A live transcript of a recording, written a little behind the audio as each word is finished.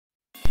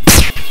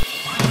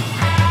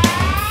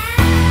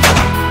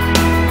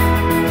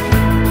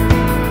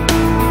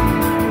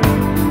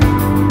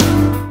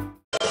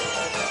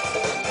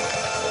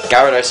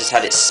Gyarados has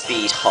had its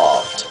speed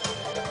halved.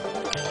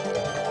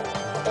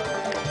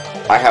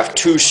 I have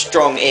two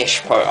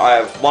strong-ish I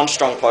have one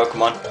strong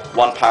Pokemon,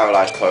 one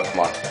paralyzed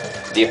Pokemon.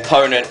 The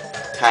opponent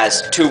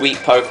has two weak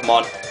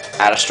Pokemon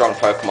and a strong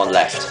Pokemon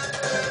left.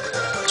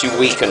 Two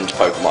weakened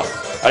Pokemon.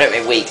 I don't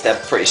mean weak, they're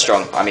pretty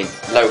strong. I mean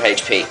low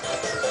HP.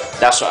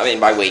 That's what I mean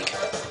by weak.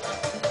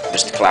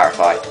 Just to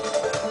clarify.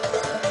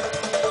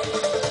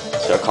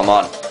 So come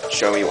on,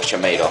 show me what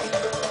you're made of.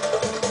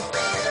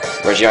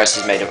 Regice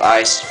is made of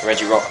ice,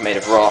 Regirock made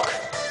of rock,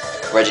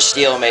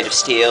 Registeel made of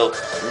steel.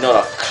 Not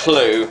a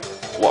clue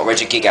what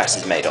Regigias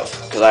is made of,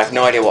 because I have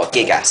no idea what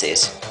Gigas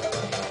is.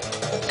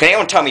 Can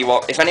anyone tell me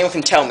if anyone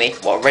can tell me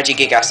what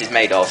Regigias is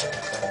made of,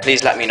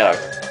 please let me know.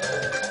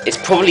 It's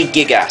probably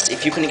Gigas.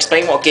 If you can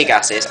explain what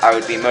Gigas is, I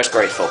would be most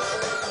grateful.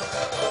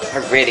 I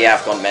really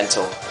have gone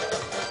mental.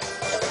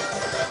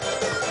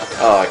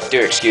 Oh, do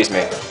excuse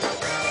me.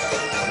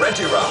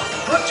 Regirock,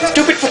 protect.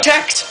 Stupid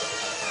protect!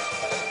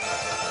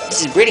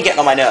 This is really getting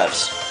on my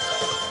nerves.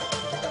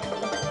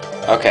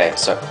 Okay,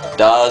 so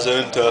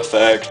doesn't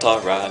affect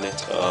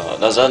Tyranitar.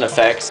 Doesn't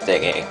affect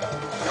stinging.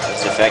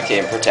 Doesn't affect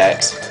him,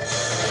 protects.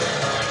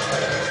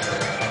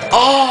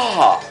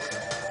 Ah!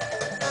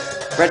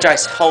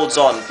 Regice holds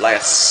on like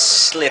a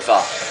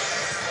sliver.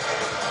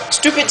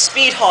 Stupid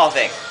speed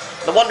halving.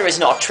 No wonder it's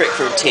not a trick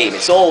from team.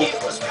 It's all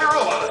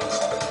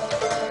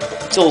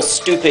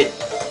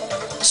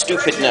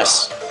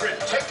stupidness.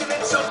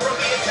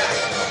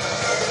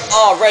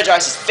 Oh,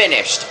 Regice is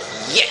finished.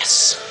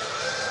 Yes.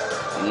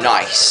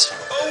 Nice.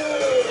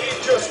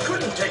 It just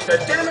couldn't take the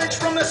damage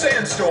from the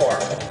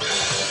sandstorm.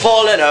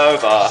 Fallen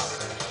over.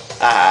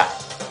 Ah.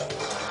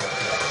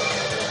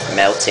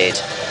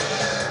 Melted.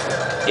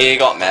 He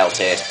got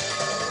melted.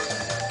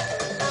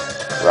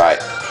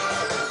 Right.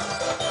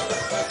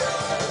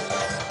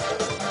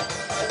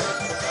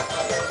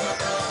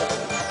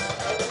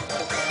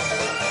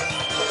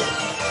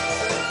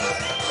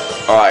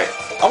 Alright.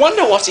 I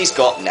wonder what he's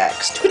got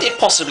next. Could it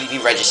possibly be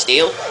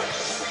Registeel?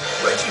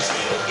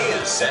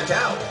 Registeel is sent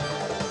out.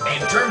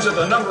 In terms of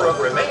the number of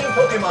remaining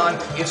Pokemon,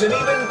 it's an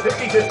even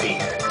 50-50.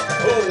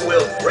 Who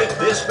will break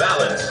this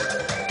balance?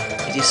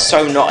 It is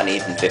so not an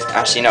even 50.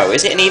 Actually, no.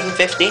 Is it an even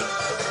 50?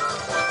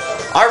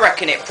 I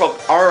reckon it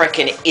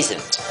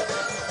isn't.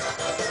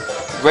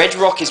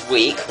 Regirock is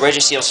weak.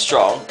 Registeel's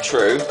strong.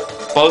 True.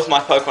 Both my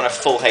Pokemon have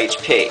full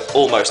HP.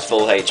 Almost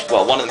full HP.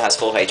 Well, one of them has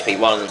full HP.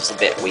 One of them's a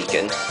bit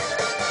weakened.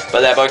 But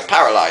they're both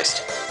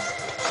paralyzed.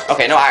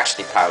 Okay, not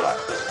actually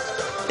paralyzed.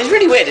 It's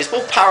really weird. It's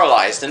both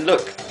paralyzed, and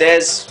look,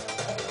 there's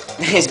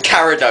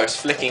Gyarados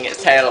flicking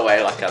its tail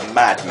away like a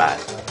madman.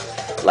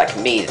 Like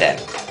me, then.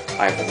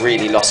 I've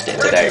really lost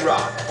it today.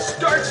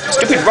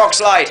 Stupid rock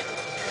slide. It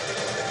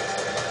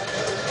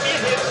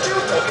hit two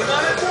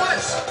Pokemon at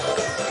once.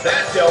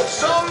 That dealt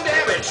some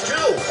damage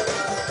too.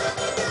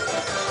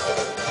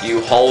 You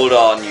hold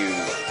on, you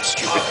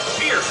stupid. A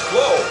fierce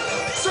blow.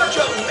 Such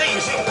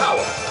amazing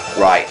power.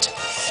 Right.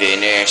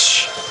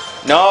 Finish.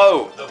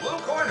 No. The blue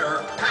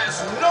corner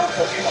has no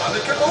Pokemon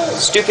that can move.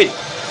 Stupid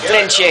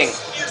flinching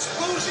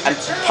and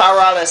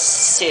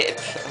paralysis.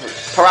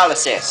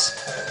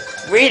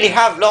 Really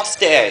have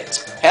lost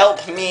it.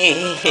 Help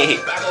me. The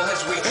battle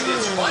has reached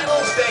its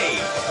final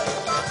stage.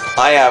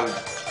 I am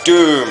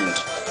doomed.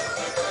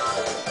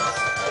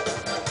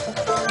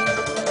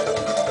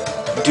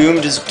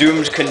 Doomed as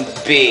doomed can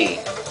be.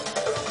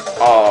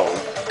 Oh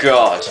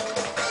God.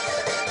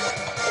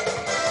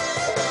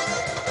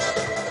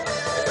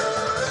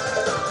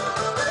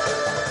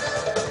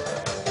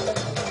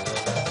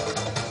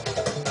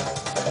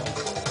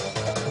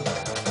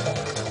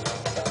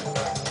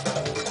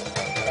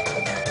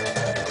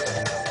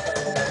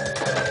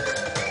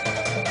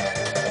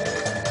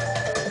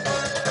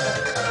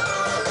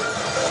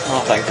 Oh,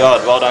 thank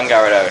God. Well done,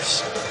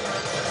 Gyarados.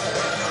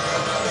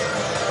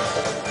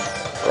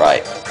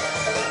 Right.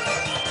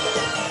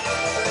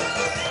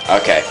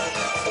 Okay.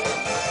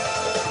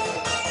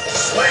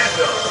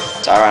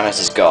 Tyranitar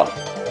is gone.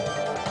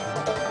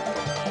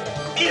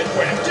 It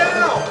went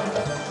down.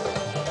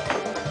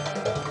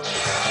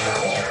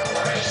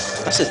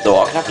 That's a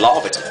thought. I can have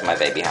Larvitar for my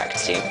baby hack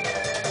team.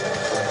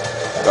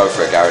 Go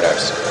for it,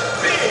 Gyarados.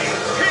 Big hit.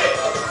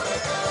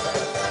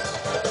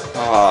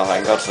 Oh,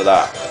 thank God for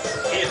that.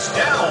 It's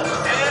down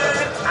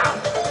and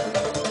out.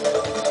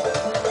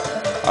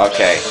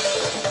 Okay.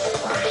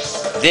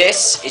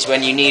 This is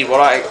when you need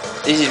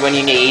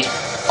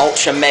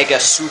Ultra Mega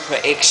Super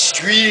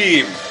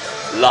Extreme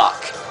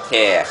luck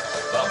here.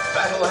 The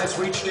battle has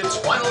reached its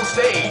final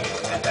stage,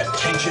 and the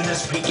tension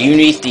is peaking. You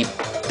need the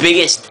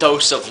biggest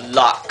dose of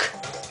luck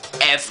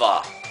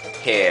ever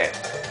here.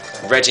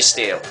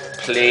 Registeel,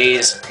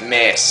 please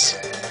miss.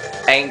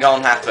 Ain't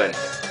gonna happen.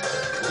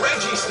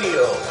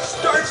 Registeel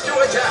starts to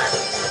attack.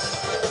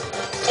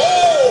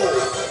 Oh!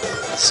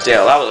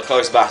 Still, that was a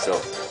close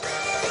battle.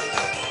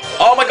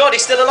 Oh my God,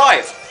 he's still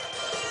alive!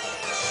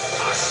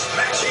 A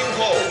smashing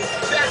blow.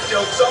 That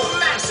dealt some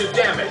massive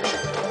damage.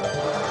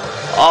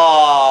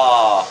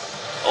 Ah,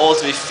 all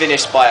to be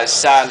finished by a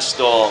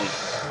sandstorm.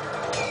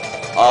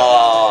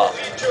 Oh.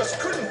 He just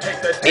couldn't take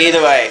the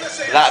Either way,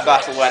 that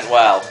battle went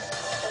well.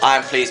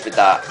 I'm pleased with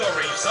that. The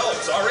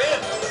results are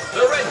in.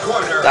 The red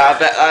corner.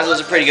 That was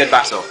a pretty good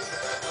battle.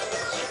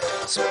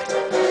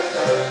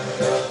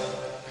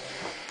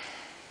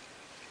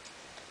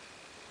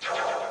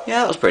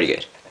 Yeah, that was pretty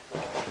good.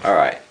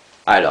 Alright,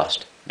 I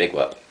lost. Big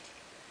whoop.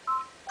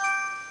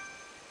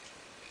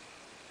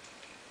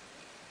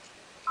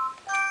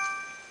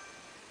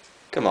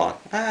 Come on.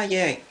 Ah,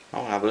 yay.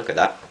 I'll have a look at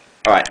that.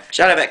 Alright,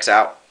 Shadow Vex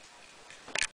out.